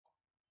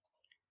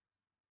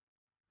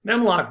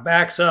MemLok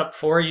backs up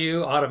for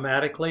you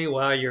automatically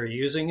while you're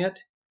using it,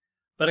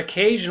 but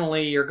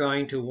occasionally you're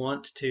going to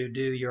want to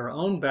do your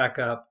own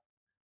backup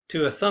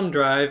to a thumb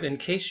drive in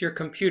case your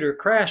computer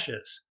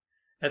crashes.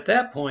 At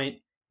that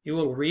point, you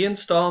will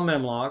reinstall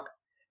MemLok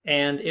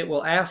and it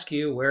will ask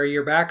you where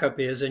your backup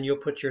is, and you'll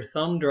put your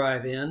thumb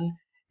drive in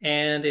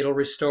and it'll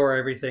restore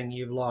everything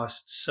you've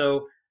lost.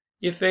 So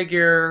you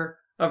figure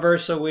a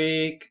verse a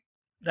week,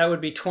 that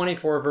would be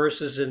 24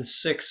 verses in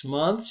 6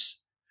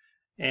 months.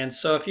 And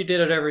so if you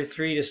did it every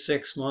 3 to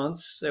 6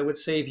 months, that would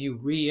save you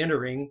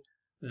re-entering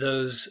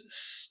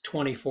those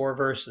 24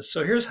 verses.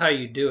 So here's how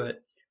you do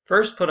it.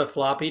 First, put a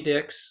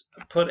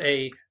put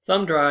a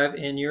thumb drive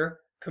in your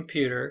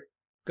computer,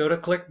 go to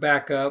click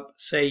backup,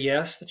 say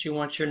yes that you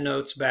want your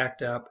notes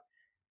backed up.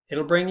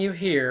 It'll bring you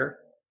here,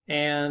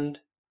 and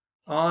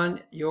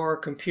on your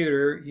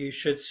computer you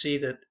should see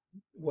that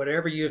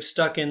whatever you have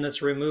stuck in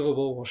that's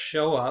removable will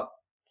show up.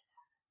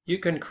 You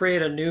can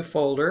create a new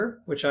folder,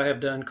 which I have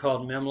done,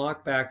 called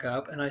MemLok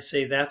Backup, and I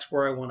say that's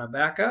where I want to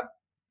backup,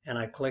 and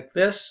I click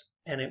this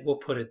and it will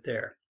put it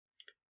there.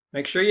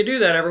 Make sure you do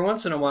that every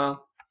once in a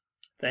while.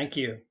 Thank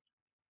you.